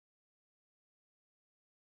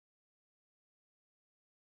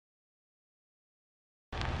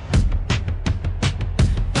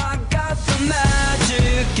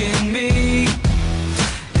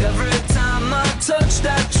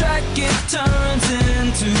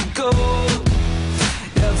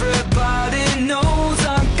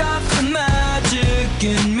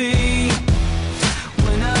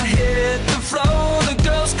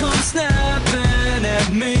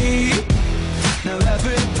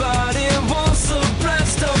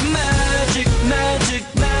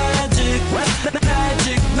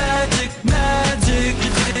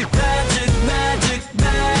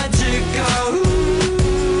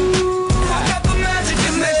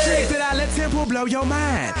will blow your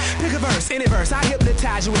mind. Pick a verse, any verse, I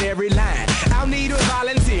hypnotize you with every line. I'll need a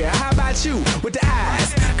volunteer. How about you with the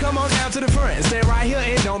eyes? Come on down to the front, stay right here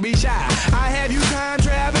and don't be shy. I have you time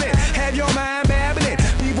traveling, have your mind babbling.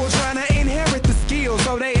 People trying to inherit the skills,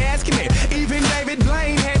 so they asking me. Even David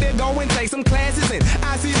Blaine had to go and take some classes, and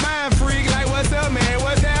I see mind freak like, what's up, man?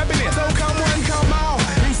 What's happening? So come on, come on,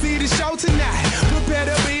 and see the show tonight. Prepare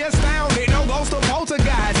to be astounded, no ghost or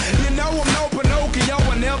poltergeist. You know I'm no Pinocchio,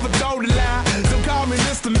 I never told a lie. So call me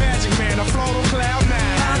Mr. Magic Man, I float on cloud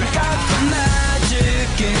nine. I got the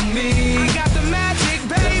magic in me. I got the magic,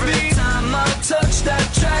 baby. Every time I touch that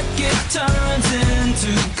track, it turns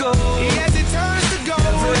into gold.